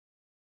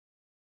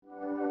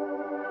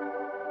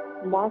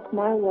Mark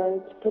My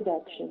Words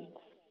Productions.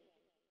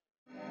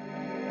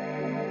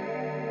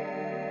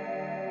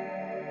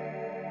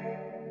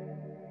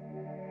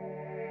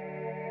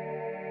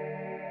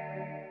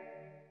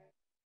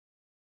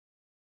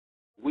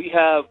 We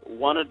have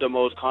one of the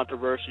most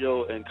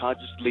controversial and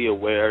consciously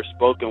aware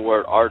spoken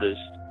word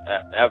artists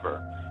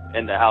ever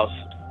in the house,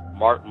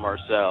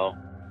 Marcel,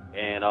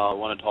 and I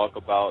want to talk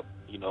about,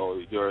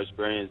 your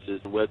experiences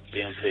with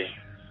DMT.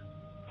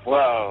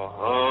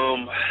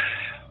 Wow,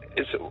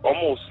 it's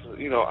almost,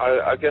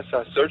 I guess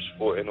I searched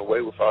for it in a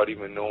way without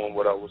even knowing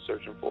what I was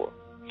searching for.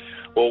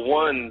 Well,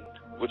 one,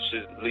 which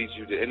leads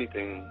you to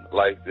anything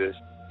like this,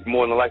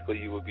 more than likely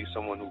you would be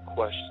someone who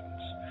questions.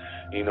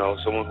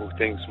 Someone who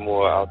thinks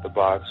more out the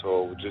box,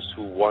 or just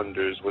who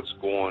wonders what's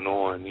going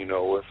on,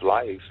 with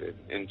life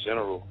in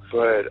general.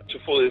 But to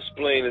fully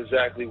explain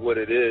exactly what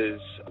it is,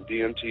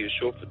 DMT is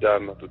short for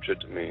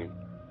dimethyltryptamine.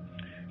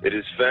 It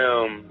is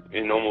found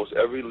in almost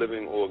every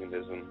living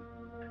organism.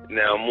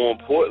 Now, more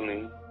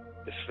importantly,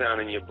 it's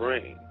found in your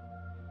brain,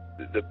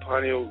 the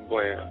pineal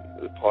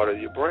gland, the part of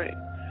your brain.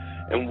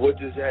 And what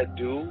does that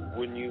do?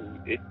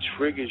 It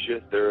triggers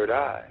your third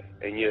eye,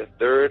 and your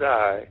third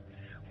eye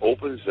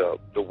opens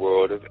up the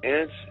world of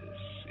answers.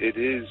 It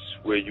is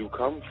where you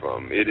come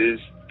from. It is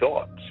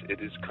thoughts. It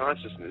is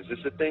consciousness.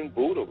 It's the thing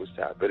Buddha was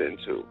tapping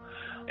into,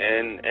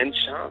 and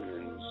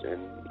shamans,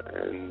 and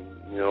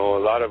a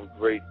lot of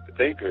great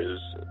thinkers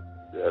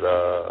that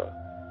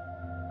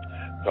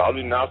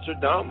probably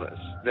Nostradamus.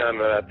 Now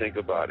that I think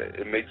about it,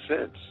 it makes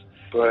sense.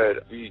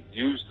 But we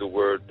use the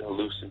word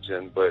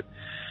hallucinogen, but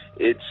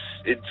it's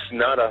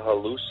not a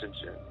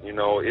hallucinogen.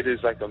 It is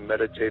like a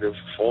meditative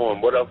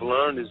form. What I've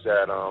learned is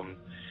that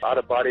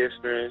out-of-body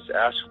experience,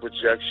 astral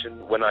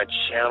projection, when I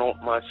channeled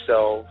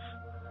myself,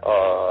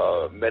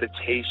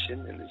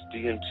 meditation in this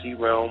DMT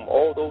realm,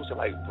 all those are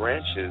like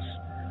branches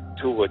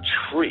to a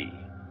tree.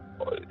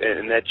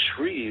 And that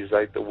tree is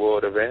like the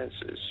world of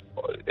answers.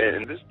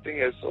 And this thing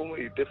has so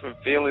many different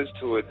feelings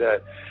to it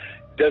that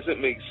doesn't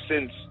make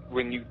sense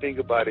when you think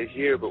about it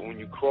here, but when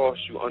you cross,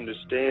 you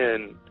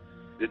understand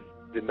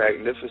the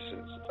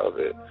magnificence of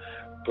it.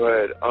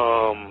 But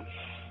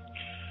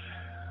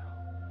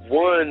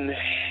one,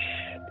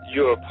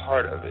 you're a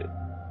part of it,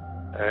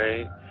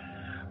 right?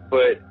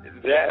 But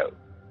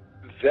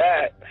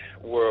that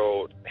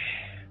world,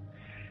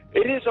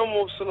 it is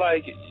almost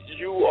like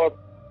you are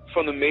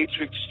from the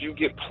Matrix. You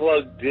get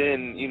plugged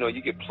in,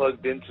 you get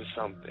plugged into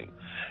something.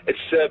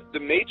 Except the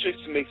Matrix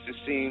makes it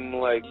seem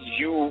like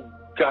you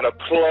gotta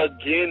plug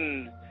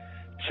in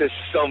to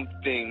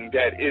something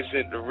that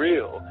isn't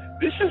real.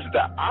 This is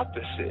the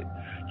opposite.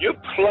 You're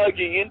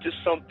plugging into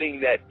something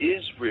that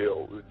is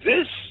real.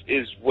 This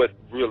is what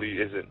really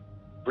isn't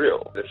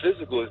real. The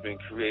physical has been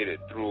created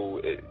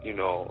through,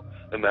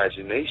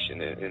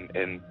 imagination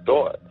and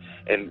thought,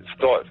 and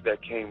thoughts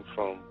that came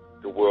from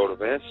the world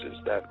of answers,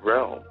 that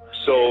realm.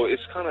 So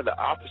it's kind of the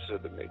opposite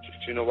of the Matrix.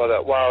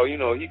 While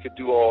he could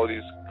do all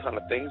these kind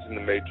of things in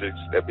the Matrix,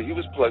 but he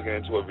was plugging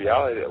into a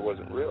reality that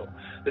wasn't real.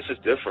 This is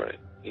different.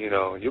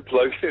 You're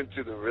plugged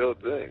into the real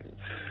thing.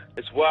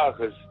 It's wild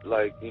because,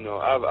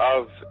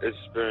 I've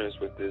experienced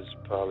with this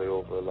probably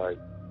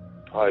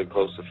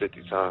close to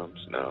 50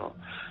 times now.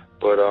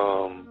 But,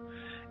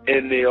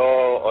 and they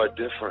all are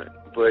different,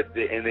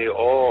 and they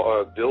all are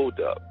a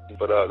build-up.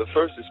 But the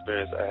first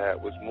experience I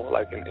had was more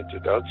like an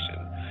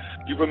introduction.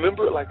 You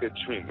remember it like a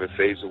dream. It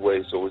fades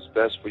away, so it's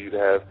best for you to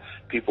have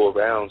people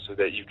around so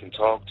that you can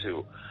talk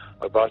to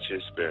about your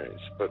experience.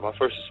 But my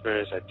first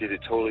experience, I did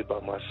it totally by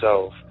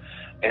myself.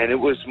 And it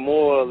was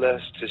more or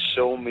less to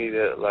show me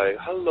that,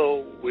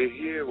 hello, we're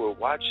here, we're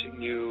watching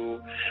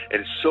you,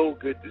 and it's so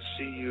good to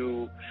see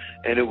you.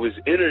 And it was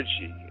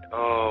energy,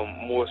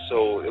 more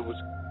so. It was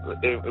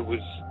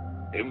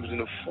in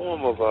the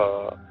form of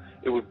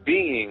it were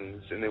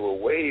beings, and they were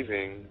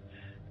waving,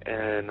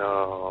 and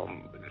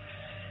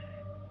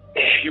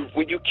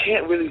when you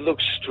can't really look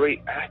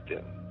straight at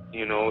them,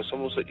 it's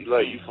almost like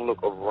you can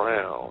look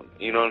around.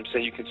 You know what I'm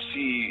saying? You can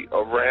see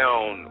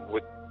around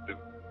with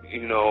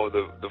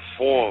the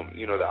form,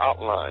 the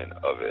outline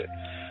of it.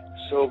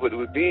 So, but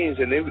with beings,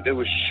 and they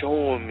were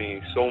showing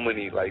me so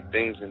many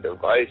things and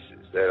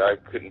devices that I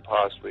couldn't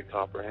possibly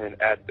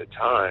comprehend at the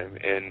time,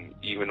 and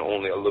even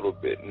only a little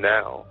bit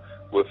now.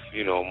 With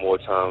more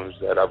times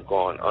that I've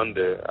gone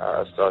under,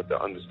 I start to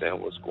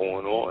understand what's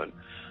going on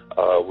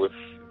with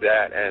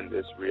that and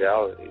this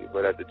reality.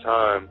 But at the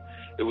time,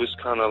 it was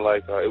kind of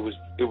like it was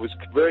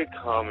very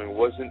calm. It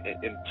wasn't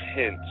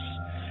intense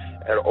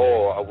at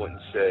all, I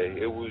wouldn't say.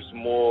 It was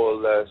more or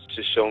less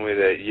to show me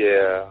that,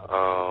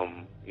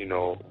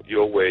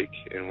 you're awake,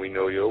 and we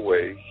know you're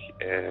awake,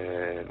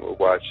 and we're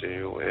watching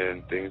you,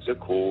 and things are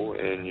cool,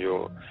 and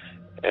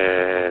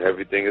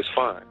everything is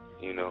fine,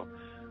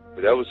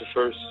 But that was the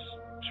first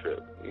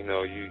trip.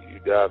 You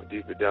dive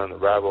deeper down the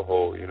rabbit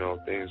hole,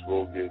 things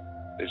will get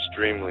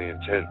extremely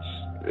intense.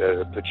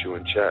 That'll put you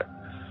in check.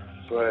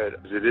 But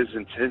it is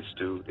intense,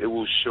 dude. It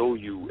will show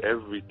you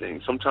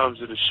everything. Sometimes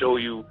it'll show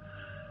you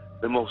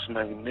the most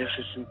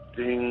magnificent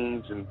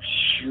things and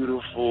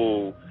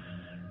beautiful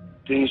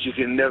things you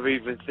can never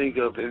even think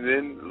of, and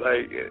then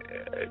like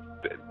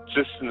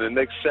just in the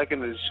next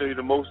second it show you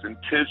the most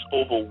intense,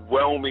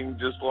 overwhelming,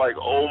 just like,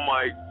 oh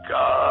my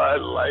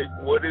God, like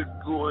what is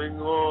going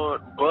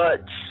on?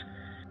 But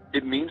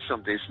it means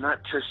something. It's not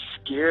to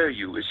scare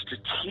you, it's to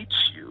teach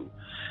you.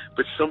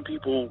 But some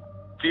people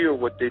fear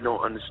what they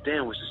don't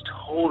understand, which is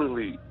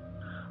totally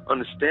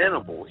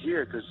understandable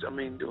here, because I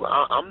mean, dude,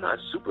 I'm not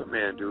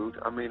Superman, dude.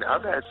 I mean,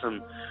 I've had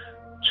some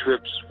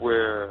trips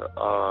where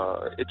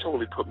it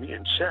totally put me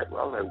in check.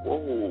 I was like,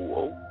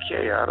 whoa,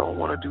 okay, I don't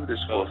want to do this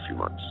for a few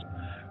months.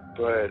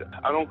 But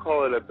I don't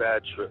call it a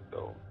bad trip,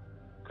 though,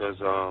 because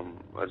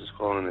I just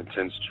call it an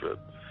intense trip.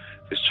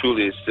 Because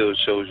truly, it still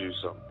shows you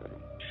something.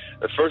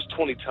 The first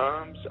 20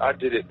 times, I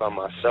did it by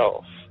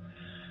myself.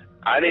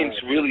 I didn't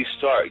really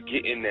start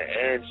getting the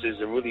answers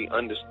and really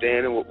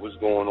understanding what was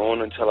going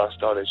on until I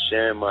started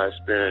sharing my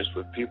experience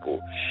with people.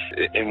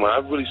 And when I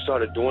really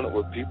started doing it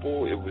with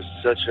people, it was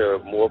such a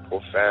more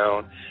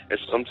profound. And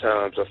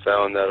sometimes I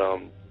found that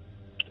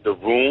the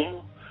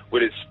room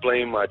would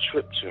explain my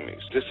trip to me.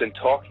 Just in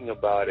talking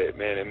about it,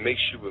 man, it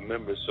makes you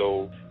remember.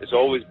 So it's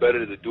always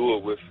better to do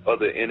it with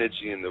other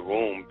energy in the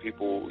room,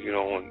 people, you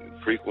know, on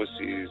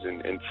frequencies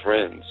and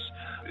friends.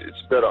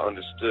 It's better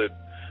understood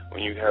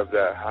when you have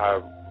that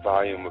high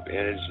volume of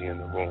energy in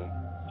the room.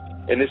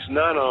 And it's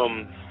not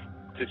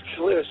to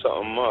clear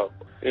something up,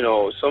 you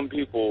know, some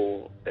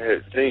people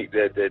think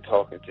that they're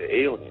talking to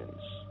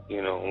aliens,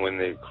 you know, when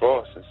they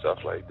cross and stuff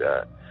like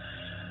that.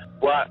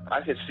 Well,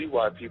 I can see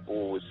why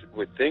people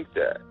would think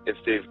that if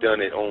they've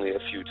done it only a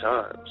few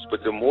times.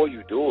 But the more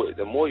you do it,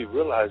 the more you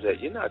realize that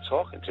you're not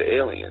talking to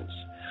aliens.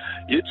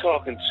 You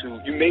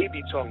may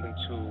be talking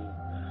to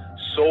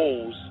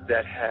souls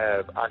that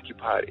have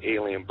occupied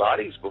alien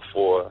bodies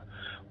before,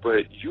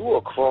 but you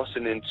are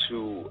crossing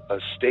into a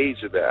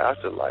stage of the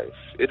afterlife.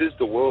 It is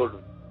the world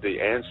of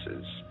the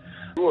answers.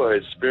 You are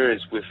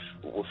experienced with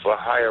a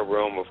higher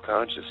realm of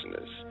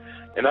consciousness.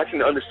 And I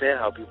can understand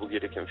how people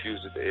get it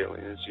confused with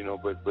aliens, you know,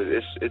 but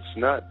it's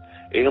not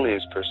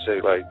aliens per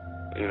se, like,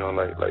 you know,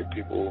 like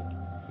people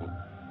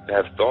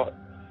have thought.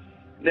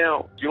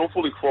 Now, you don't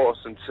fully cross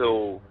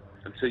until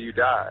you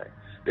die.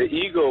 The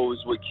ego is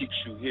what keeps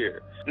you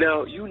here.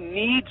 Now, you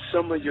need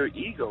some of your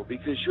ego,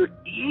 because your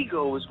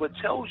ego is what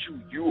tells you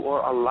you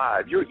are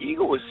alive. Your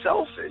ego is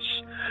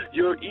selfish.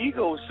 Your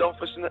ego is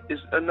selfish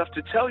enough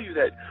to tell you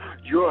that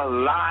you're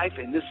alive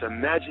in this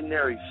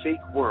imaginary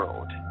fake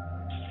world.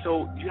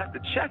 So you have to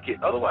check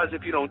it. Otherwise,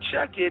 if you don't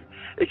check it,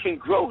 it can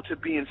grow to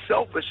being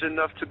selfish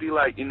enough to be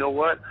like, you know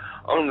what,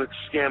 I'm going to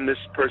scam this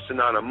person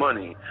out of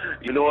money.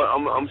 You know what,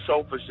 I'm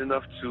selfish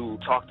enough to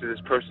talk to this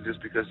person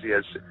just because he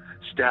has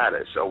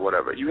status or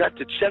whatever. You have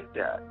to check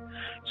that.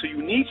 So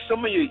you need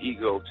some of your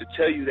ego to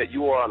tell you that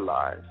you are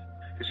alive.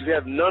 Because if you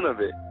have none of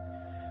it,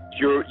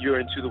 you're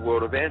into the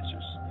world of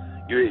answers.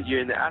 You're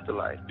in the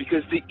afterlife.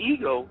 Because the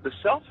ego, the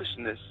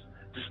selfishness,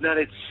 does not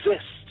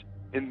exist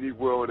in the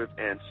world of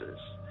answers.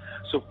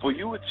 So for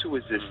you to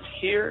exist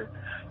here,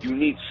 you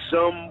need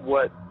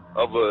somewhat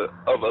of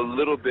a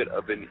little bit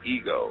of an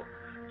ego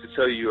to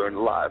tell you you're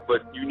alive.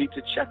 But you need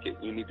to check it.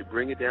 You need to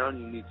bring it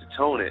down. You need to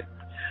tone it.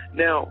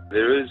 Now,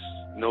 there is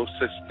no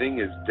such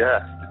thing as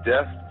death.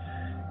 Death,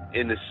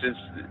 in a sense,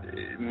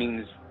 it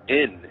means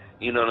end.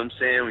 You know what I'm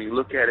saying? When you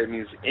look at it, it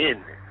means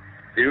end.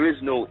 There is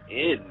no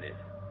end.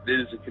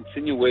 There's a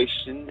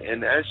continuation,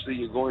 and actually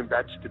you're going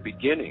back to the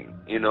beginning,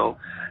 you know.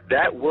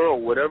 That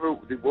world, whatever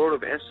the world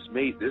of answers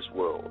made this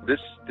world, this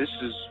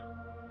is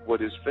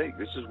what is fake.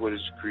 This is what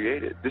is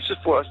created. This is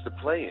for us to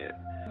play in.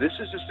 This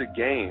is just a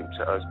game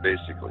to us,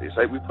 basically. It's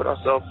like we put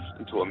ourselves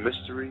into a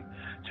mystery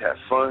to have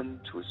fun,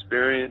 to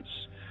experience.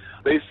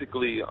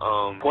 Basically,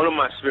 one of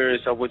my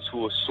experiences, I went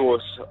to a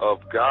source of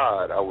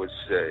God, I would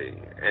say,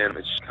 and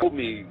it showed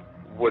me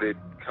what it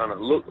kind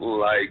of looked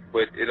like,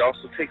 but it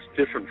also takes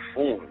different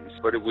forms.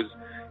 But it was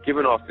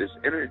giving off this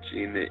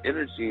energy, and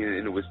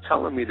it was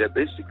telling me that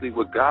basically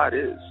what God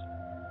is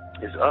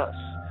us.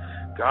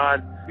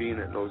 God, being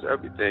that knows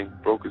everything,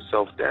 broke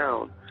itself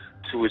down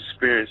to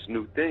experience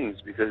new things,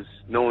 because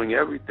knowing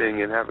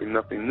everything and having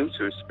nothing new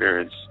to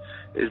experience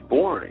is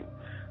boring.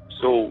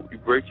 So you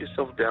break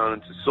yourself down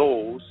into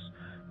souls,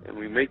 and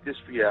we make this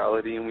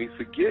reality, and we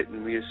forget,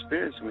 and we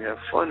experience, and we have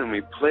fun, and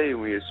we play,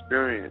 and we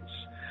experience.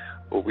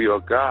 But we are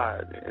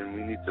God, and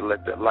we need to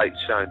let that light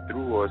shine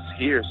through us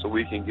here so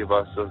we can give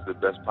ourselves the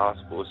best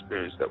possible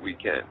experience that we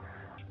can.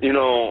 You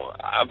know,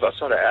 I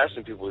started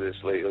asking people this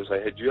lately. I was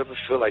like, hey, do you ever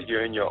feel like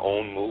you're in your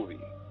own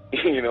movie?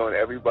 You know, and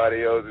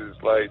everybody else is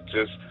like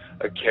just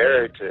a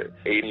character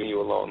aiding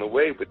you along the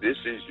way, but this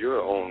is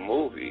your own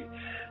movie.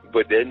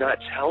 But they're not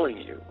telling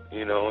you,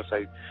 you know. It's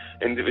like,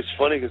 and it's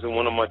funny because in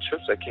one of my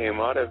trips I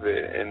came out of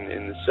it, and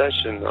in the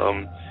session,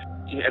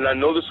 and I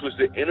know this was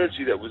the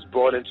energy that was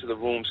brought into the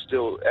room,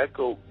 still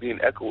being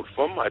echoed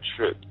from my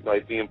trip,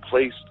 like being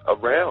placed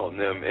around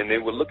them, and they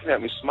were looking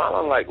at me,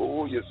 smiling like,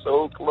 "Oh, you're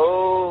so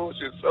close,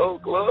 you're so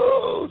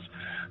close."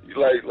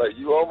 Like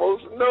you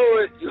almost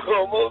know it, you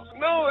almost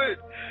know it,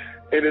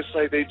 and it's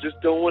like they just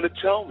don't want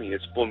to tell me.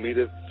 It's for me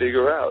to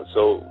figure out.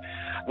 So,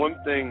 one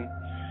thing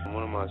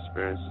One of my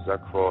experiences, I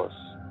crossed,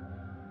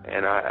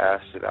 and I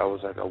asked it, I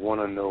was like, I want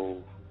to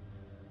know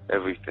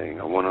everything.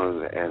 I want to know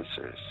the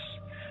answers.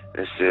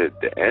 And it said,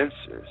 the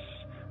answers?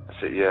 I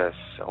said, yes,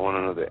 I want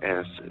to know the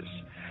answers.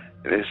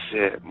 And it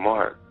said,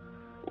 Mark,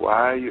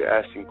 why are you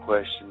asking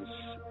questions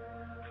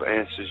for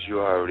answers you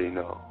already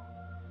know?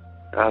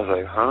 And I was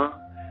like, huh?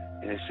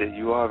 And it said,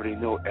 you already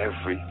know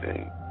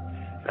everything.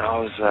 And I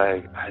was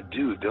like, I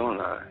do,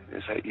 don't I? And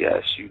it's like,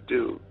 yes, you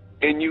do.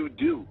 And you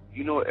do.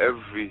 You know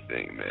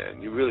everything,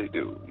 man. You really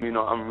do. You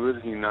know, I'm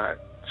really not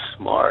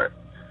smart.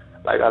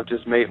 Like, I've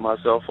just made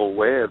myself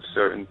aware of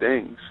certain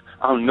things.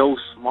 I'm no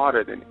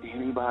smarter than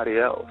anybody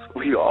else.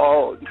 We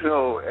all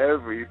know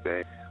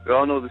everything. We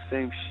all know the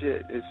same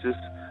shit. It's just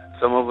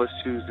some of us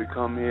choose to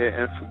come here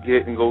and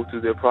forget and go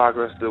through their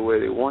progress the way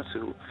they want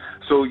to.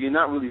 So you're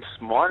not really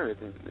smarter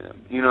than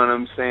them. You know what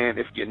I'm saying?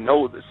 If you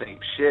know the same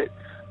shit,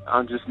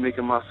 I'm just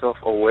making myself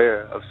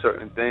aware of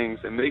certain things,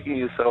 and making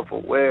yourself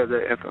aware of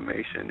that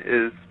information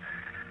is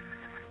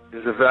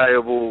a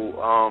valuable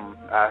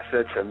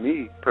asset to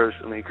me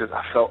personally, because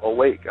I felt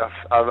awake.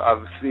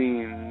 I've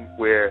seen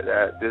where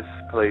that this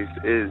place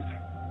is,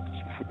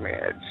 man,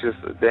 it's just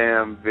a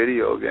damn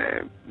video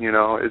game. You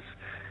know,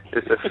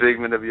 it's a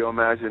figment of your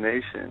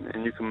imagination,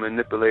 and you can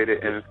manipulate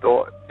it in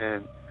thought,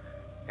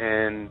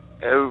 and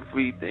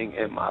everything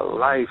in my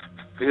life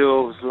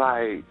feels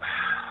like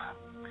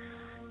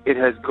it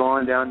has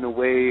gone down the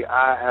way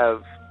I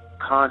have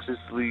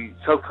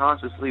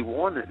subconsciously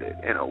wanted it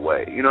in a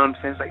way. You know what I'm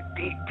saying? It's like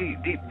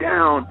deep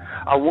down,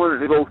 I wanted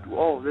to go through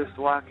all this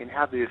so I can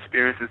have the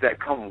experiences that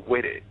come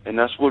with it. And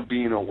that's what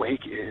being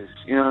awake is.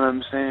 You know what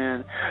I'm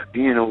saying?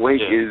 Being awake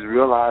is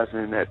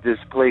realizing that this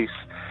place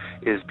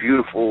is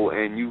beautiful,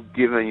 and you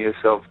giving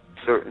yourself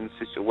certain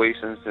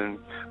situations and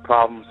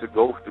problems to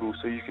go through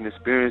so you can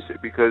experience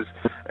it, because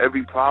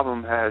every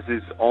problem has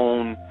its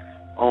own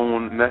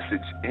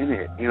message in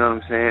it, you know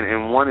what I'm saying?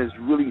 And one is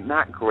really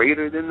not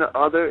greater than the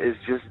other, it's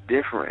just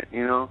different,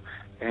 you know?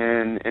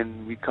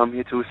 And we come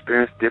here to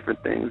experience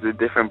different things and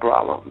different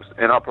problems,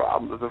 and our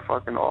problems are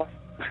fucking off.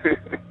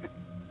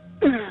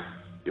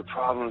 Your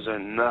problems are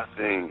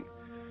nothing.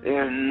 They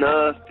are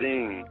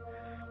nothing.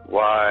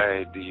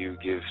 Why do you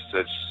give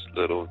such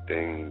little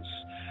things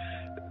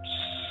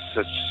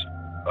such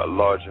a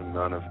large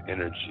amount of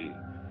energy?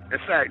 In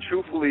fact,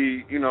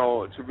 truthfully, you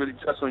know, to really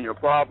touch on your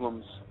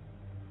problems,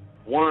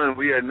 one,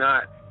 we are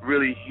not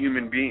really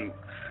human beings.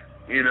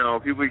 You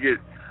know, people get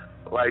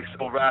like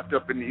so wrapped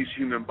up in these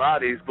human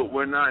bodies, but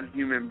we're not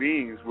human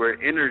beings.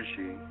 We're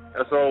energy.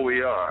 That's all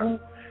we are.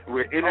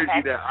 We're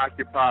energy that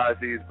occupies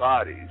these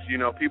bodies. You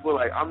know, people are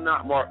like, I'm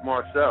not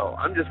Marcel.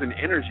 I'm just an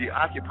energy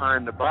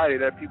occupying the body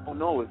that people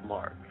know is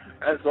Marc.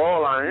 That's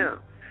all I am.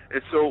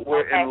 And so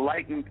we're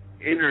enlightened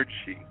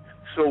energy.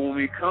 So when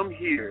we come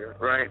here,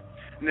 right,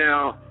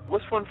 now,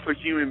 what's fun for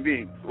human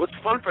beings? What's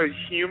fun for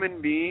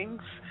human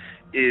beings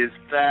is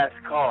fast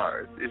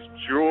cars, is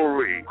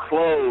jewelry,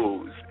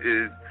 clothes,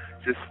 is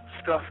just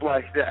stuff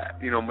like that,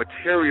 you know,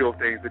 material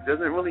things that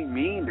doesn't really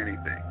mean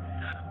anything.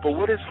 But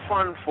what is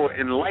fun for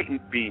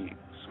enlightened beings,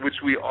 which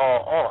we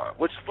all are?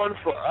 What's fun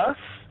for us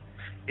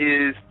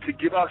is to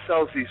give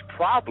ourselves these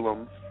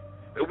problems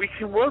that we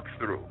can work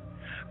through.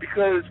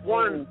 Because,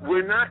 one,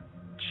 we're not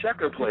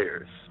checker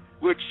players.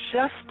 We're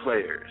chess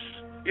players.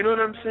 You know what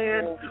I'm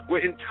saying?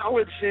 We're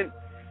intelligent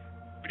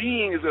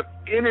beings of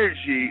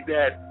energy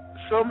that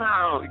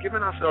somehow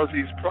giving ourselves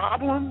these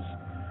problems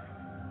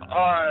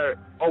are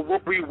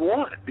what we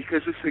want,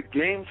 because it's a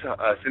game to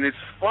us and it's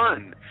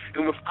fun.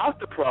 And without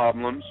the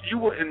problems, you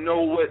wouldn't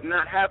know what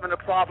not having a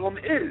problem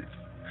is.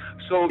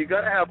 So you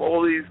got to have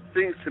all these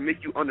things to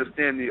make you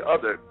understand the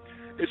other.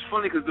 It's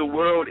funny because the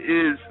world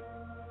is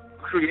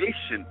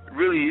creation,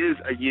 really is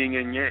a yin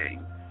and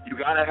yang. You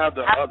got to have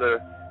the other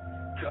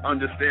to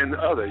understand the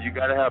other. You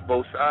got to have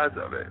both sides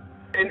of it.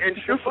 And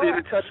truthfully,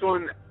 to touch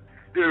on,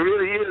 there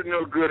really is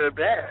no good or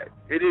bad.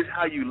 It is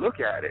how you look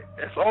at it.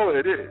 That's all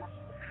it is.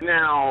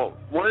 Now,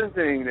 one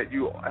thing that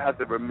you have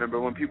to remember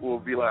when people will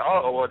be like,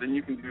 oh, well, then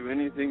you can do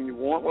anything you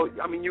want. Well,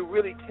 I mean, you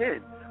really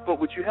can. But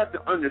what you have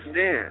to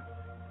understand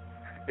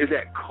is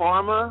that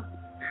karma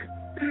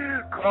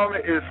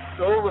is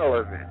so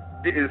relevant.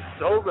 It is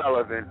so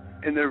relevant.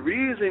 And the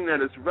reason that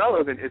it's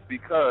relevant is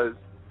because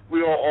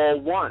we are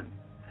all one.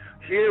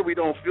 Here we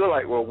don't feel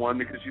like we're one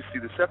because you see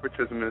the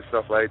separatism and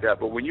stuff like that.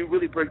 But when you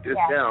really break this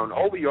down,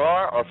 all we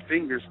are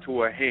fingers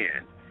to a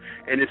hand.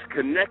 And it's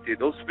connected.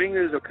 Those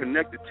fingers are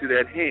connected to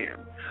that hand.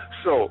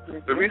 So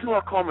the reason why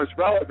karma is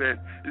relevant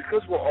is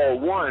because we're all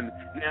one.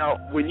 Now,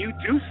 when you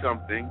do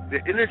something, the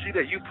energy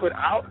that you put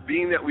out,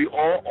 being that we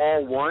are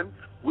all one,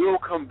 will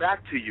come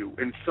back to you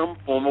in some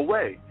form or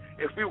way.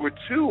 If we were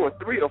 2 or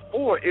 3 or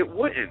 4, it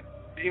wouldn't,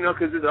 you know,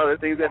 because there's other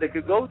things that it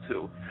could go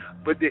to.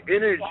 But the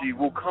energy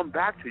will come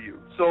back to you.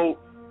 So,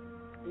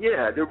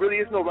 yeah, there really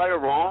is no right or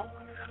wrong.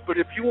 But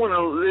if you want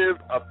to live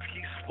a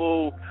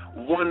peaceful,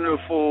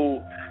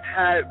 wonderful,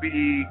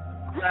 happy,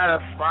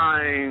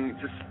 gratifying,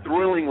 just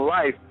thrilling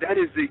life, that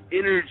is the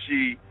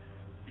energy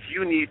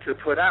you need to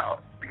put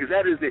out. because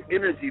that is the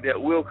energy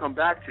that will come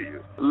back to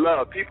you.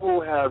 Love.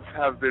 People have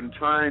been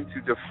trying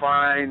to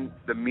define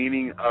the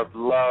meaning of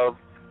love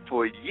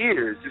for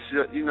years.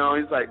 Just, you know,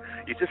 it's like,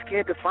 you just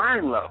can't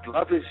define love.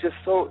 Love is just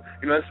so,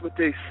 you know, that's what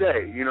they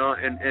say, you know,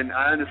 and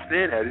I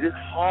understand that. It is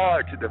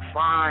hard to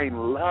define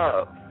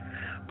love.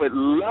 But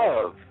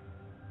love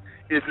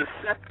is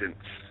acceptance.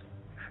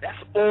 That's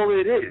all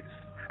it is.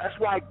 That's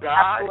why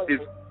God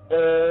is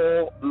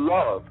all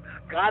love.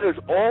 God is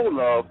all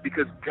love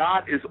because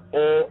God is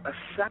all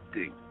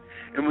accepting.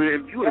 And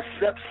if you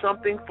accept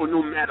something for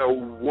no matter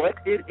what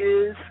it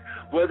is,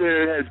 whether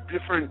it has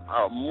different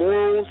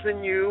morals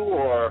in you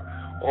or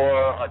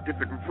a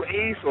different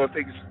race, or if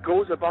it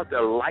goes about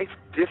their life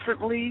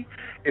differently,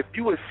 if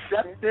you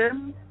accept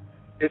them,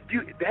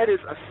 that is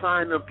a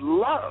sign of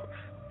love.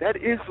 That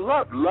is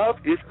love. Love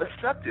is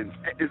acceptance.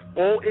 That is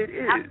all it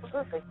is.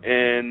 Absolutely.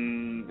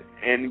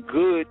 And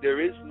good, there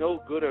is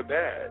no good or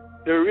bad.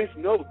 There is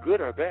no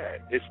good or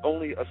bad. It's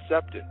only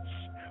acceptance,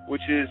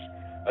 which is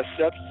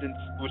acceptance,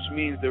 which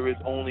means there is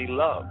only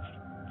love.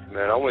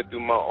 Man, I went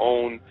through my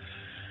own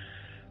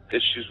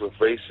issues with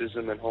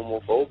racism and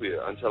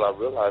homophobia until I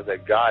realized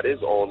that God is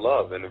all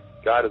love. And if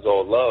God is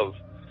all love,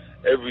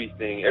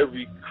 everything,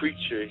 every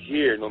creature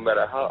here, no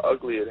matter how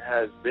ugly it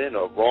has been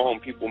or wrong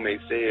people may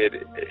say it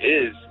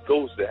is,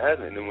 goes to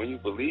heaven. And when you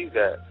believe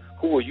that,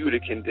 who are you to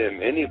condemn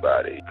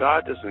anybody?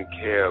 God doesn't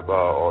care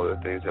about all the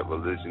things that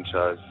religion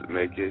tries to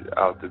make it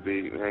out to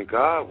be. Man,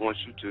 God wants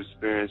you to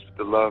experience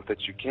the love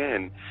that you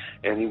can,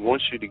 and He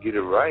wants you to get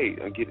it right.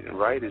 And getting it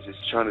right is just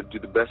trying to do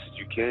the best that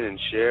you can and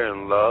share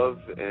and love,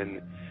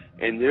 and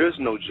there is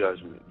no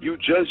judgment. You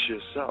judge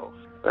yourself.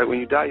 Like when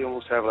you die, you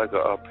almost have like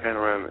a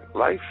panoramic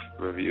life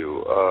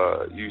review.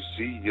 You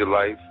see your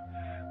life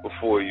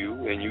before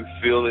you, and you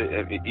feel it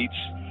in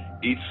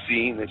each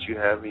scene that you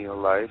have in your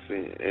life,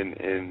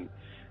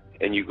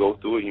 and you go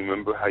through it. You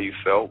remember how you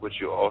felt, but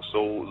you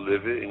also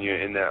live it, and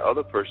you're in that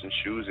other person's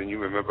shoes, and you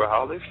remember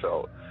how they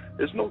felt.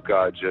 There's no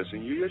God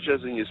judging you. You're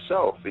judging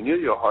yourself, and you're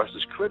your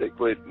harshest critic.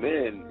 But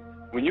man,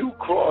 when you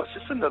cross,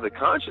 it's another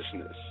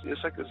consciousness.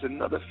 It's like it's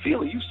another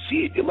feeling. You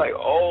see it, you're like,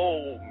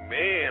 oh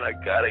man, I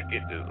gotta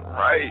get this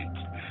right,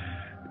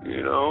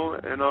 you know.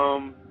 And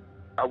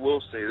I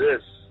will say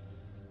this: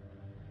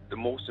 the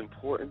most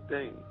important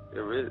thing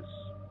there is,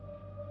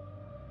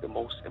 the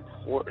most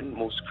important,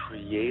 most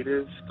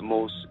creative, the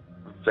most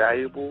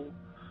valuable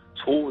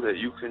tool that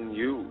you can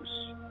use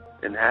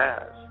and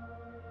have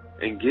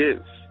and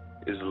give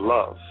is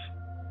love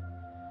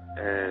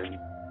and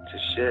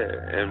to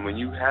share. And when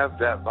you have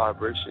that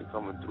vibration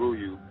coming through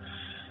you,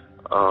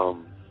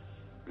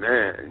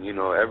 man, you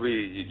know,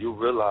 you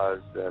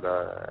realize that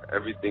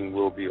everything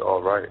will be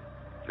all right.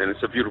 And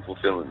it's a beautiful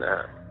feeling to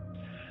have.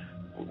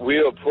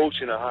 We're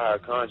approaching a higher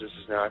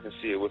consciousness now. I can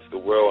see it with the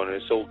world, and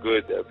it's so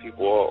good that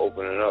people are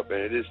opening up, and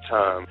it is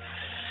time.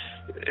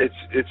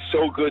 It's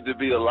so good to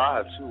be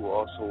alive, too,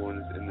 also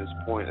in this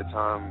point of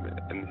time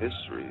in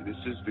history. This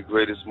is the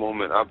greatest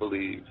moment, I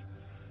believe,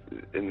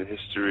 in the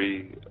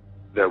history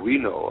that we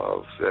know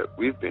of, that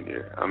we've been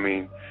here. I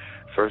mean,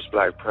 first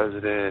black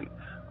president,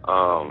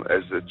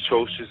 as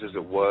atrocious as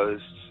it was,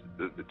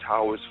 the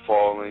towers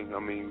falling. I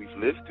mean, we've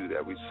lived through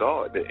that. We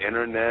saw it. The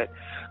internet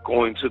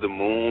going to the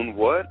moon.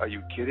 What? Are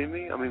you kidding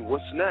me? I mean,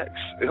 what's next?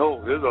 Oh,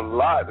 there's a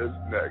lot that's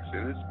next,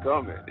 and it's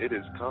coming. It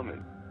is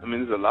coming. I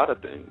mean, there's a lot of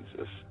things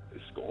that's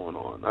going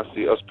on. I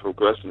see us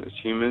progressing as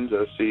humans.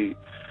 I see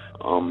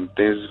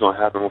things that's going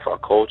to happen with our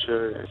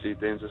culture. I see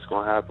things that's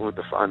going to happen with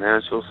the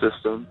financial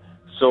system.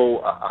 So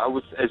I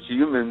would, as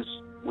humans,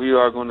 we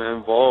are going to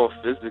evolve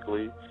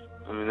physically.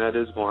 I mean, that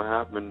is going to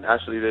happen.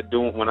 Actually, they're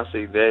doing, when I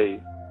say they,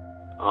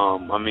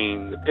 I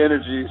mean, the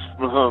energies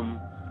from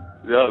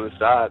the other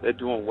side, they're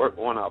doing work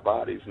on our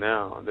bodies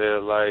now. They're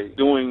like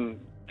doing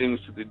things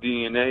to the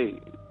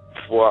DNA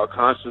for our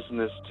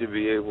consciousness to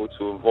be able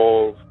to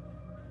evolve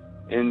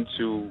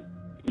into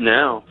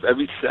now.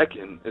 Every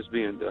second is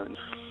being done.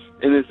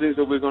 And there's things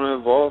that we're going to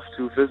evolve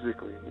to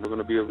physically. We're going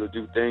to be able to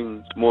do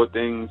things, more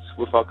things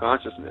with our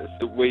consciousness.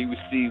 The way we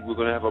see, we're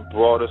going to have a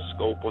broader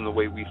scope on the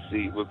way we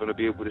see. We're going to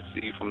be able to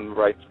see from the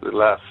right to the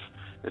left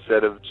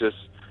instead of just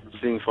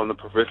seeing from the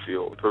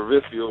peripheral. The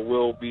peripheral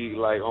will be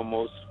like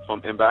almost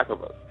from in back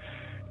of us.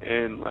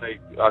 And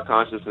like our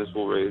consciousness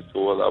will raise to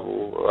a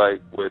level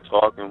like where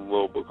talking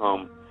will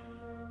become,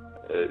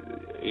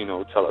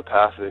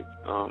 telepathic.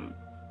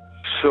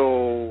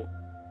 So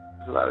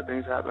there's a lot of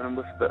things happening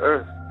with the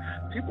earth.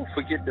 People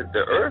forget that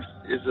the earth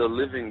is a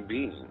living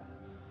being.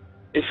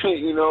 The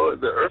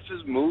earth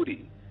is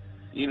moody.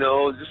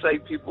 Just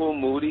like people are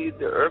moody,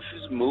 the earth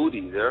is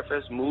moody. The earth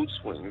has mood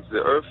swings. The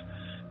earth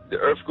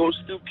goes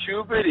through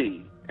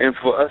puberty. And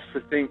for us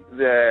to think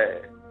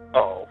that,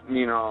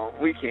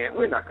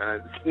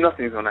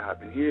 nothing's going to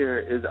happen here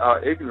is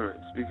our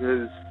ignorance,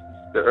 because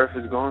the earth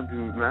has gone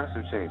through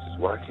massive changes.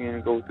 Why can't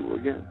it go through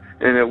again?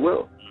 And it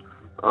will.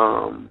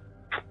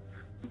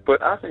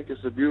 But I think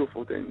it's a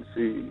beautiful thing to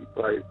see,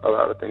 like, a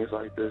lot of things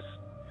like this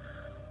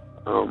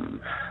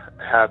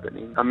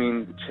happening. I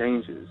mean,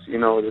 changes,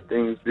 the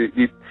things,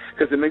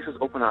 because it makes us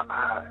open our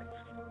eyes.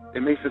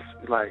 it makes us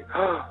like,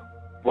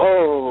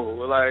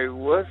 whoa, like,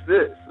 what's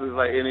this? It's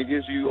like, and it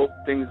gives you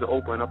things to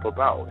open up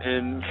about.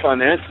 And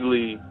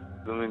financially,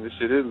 I mean, this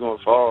shit is going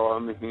to fall. I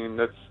mean,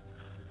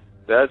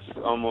 that's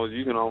almost,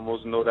 you can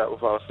almost know that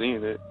without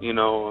seeing it. You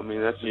know, I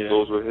mean, that just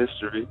goes with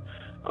history.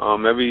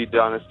 Every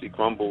dynasty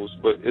crumbles,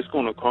 but it's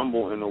going to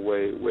crumble in a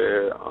way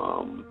where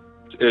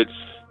it's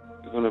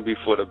going to be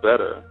for the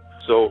better.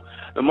 So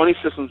the money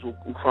systems will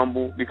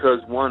crumble because,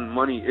 one,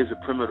 money is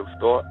a primitive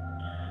thought.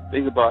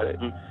 Think about it.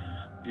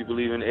 If you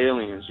believe in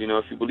aliens, you know,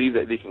 if you believe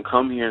that they can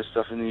come here and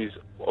stuff in these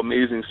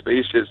amazing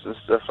spaceships and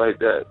stuff like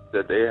that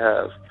they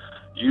have,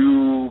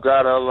 you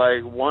gotta,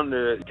 like,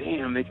 wonder,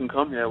 damn, they can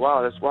come here.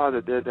 Wow, that's why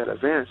they're that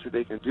advanced, that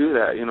they can do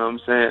that, you know what I'm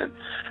saying?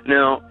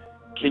 Now,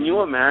 can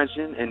you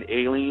imagine an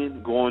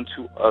alien going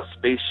to a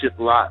spaceship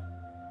lot,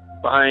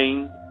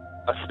 buying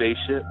a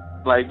spaceship?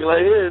 Like, be like,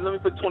 hey, let me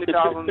put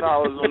 $20,000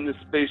 on this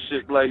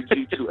spaceship like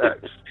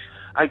G2X.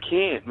 I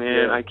can't,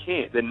 man. I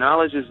can't. The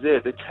knowledge is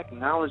there. The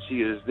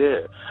technology is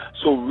there.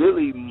 So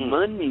really,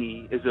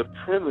 money is a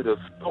primitive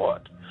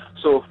thought.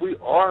 So if we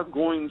are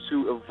going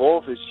to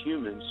evolve as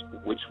humans,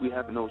 which we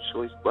have no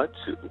choice but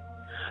to,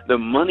 the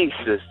money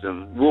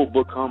system will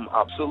become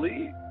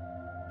obsolete.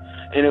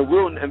 And it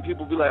will, and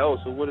people be like, oh,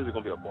 so what is it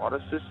going to be, a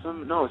barter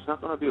system? No, it's not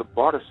going to be a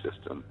barter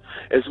system.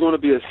 It's going to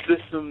be a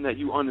system that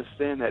you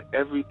understand that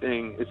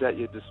everything is at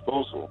your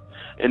disposal,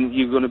 and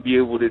you're going to be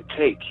able to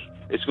take.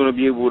 It's going to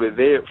be able to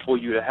there for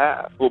you to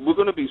have. But we're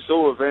going to be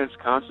so advanced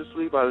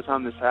consciously by the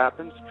time this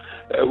happens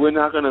that we're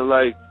not going to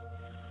like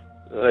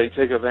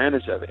take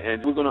advantage of it.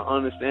 And we're going to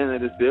understand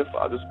that it's there for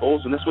our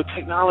disposal. And that's what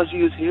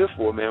technology is here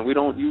for, man. We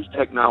don't use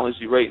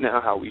technology right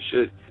now how we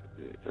should.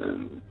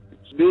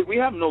 We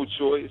have no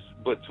choice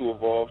but to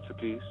evolve to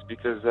peace,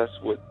 because that's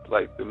what,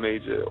 like, the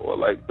major, or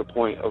like the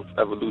point of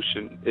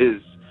evolution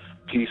is: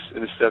 peace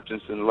and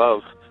acceptance and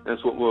love.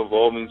 That's what we're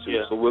evolving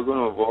to. So we're going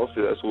to evolve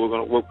to that. So we're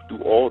going to work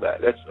through all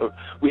that.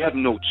 We have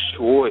no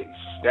choice.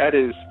 That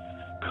is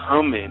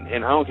coming,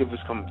 and I don't care if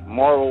it's coming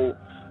tomorrow,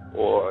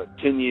 or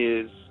 10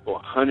 years, or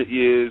 100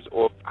 years,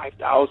 or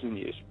 5,000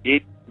 years.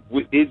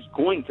 It's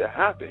going to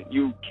happen.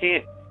 You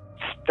can't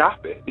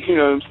stop it. You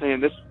know what I'm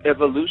saying? That's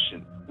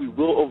evolution. We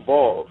will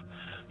evolve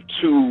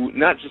to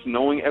not just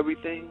knowing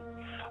everything,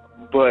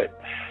 but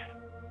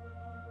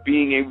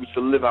being able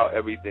to live out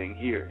everything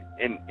here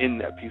and in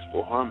that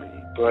peaceful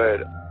harmony.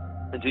 But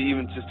and to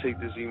even just take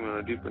this even on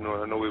a deeper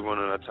note, I know we're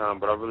running out of time,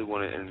 but I really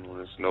want to end on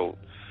this note.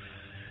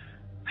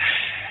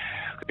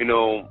 You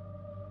know,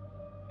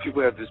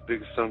 people have this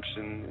big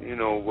assumption, you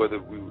know, whether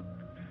we were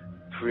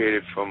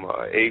created from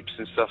apes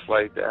and stuff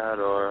like that,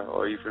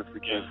 or even if we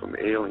came from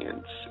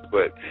aliens.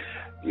 But,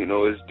 you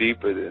know, it's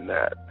deeper than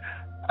that.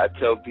 I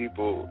tell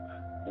people,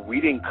 we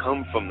didn't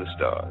come from the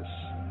stars.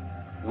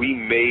 We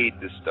made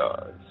the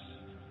stars.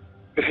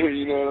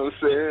 You know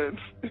what I'm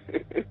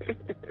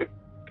saying?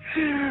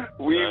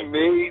 We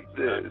made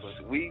this.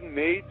 We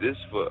made this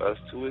for us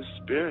to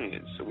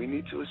experience. So we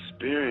need to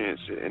experience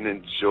it and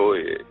enjoy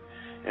it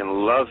and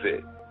love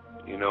it,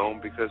 you know,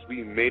 because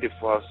we made it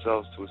for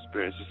ourselves to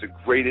experience. It's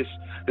the greatest,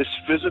 this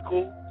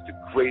physical is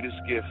the greatest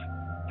gift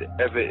that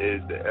ever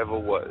is, that ever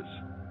was.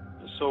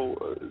 So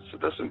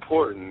that's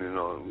important, you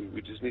know.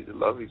 We just need to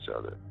love each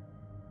other.